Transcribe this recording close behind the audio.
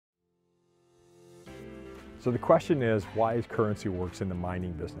So the question is, why is CurrencyWorks in the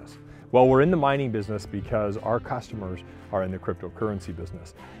mining business? Well, we're in the mining business because our customers are in the cryptocurrency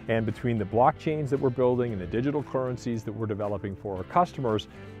business. And between the blockchains that we're building and the digital currencies that we're developing for our customers,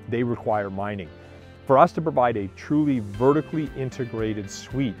 they require mining. For us to provide a truly vertically integrated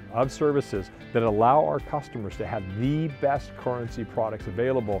suite of services that allow our customers to have the best currency products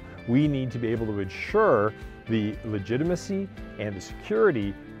available, we need to be able to ensure the legitimacy and the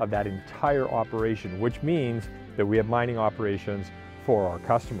security of that entire operation, which means that we have mining operations for our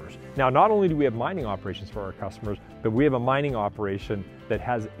customers. Now, not only do we have mining operations for our customers, but we have a mining operation that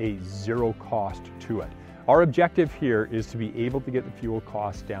has a zero cost to it. Our objective here is to be able to get the fuel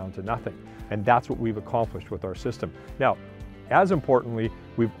costs down to nothing, and that's what we've accomplished with our system. Now, as importantly,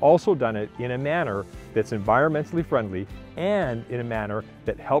 we've also done it in a manner that's environmentally friendly and in a manner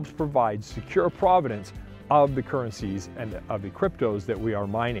that helps provide secure provenance of the currencies and of the cryptos that we are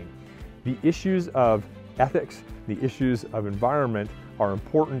mining. The issues of ethics, the issues of environment are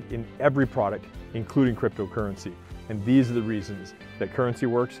important in every product, including cryptocurrency. And these are the reasons that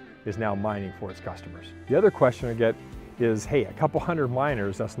CurrencyWorks is now mining for its customers. The other question I get is, hey, a couple hundred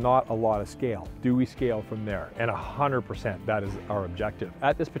miners, that's not a lot of scale. Do we scale from there? And 100%, that is our objective.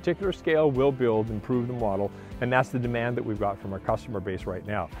 At this particular scale, we'll build and prove the model, and that's the demand that we've got from our customer base right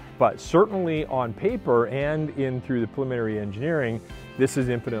now. But certainly on paper and through the preliminary engineering, this is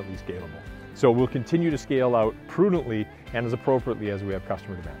infinitely scalable. So we'll continue to scale out prudently and as appropriately as we have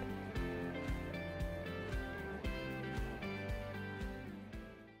customer demand.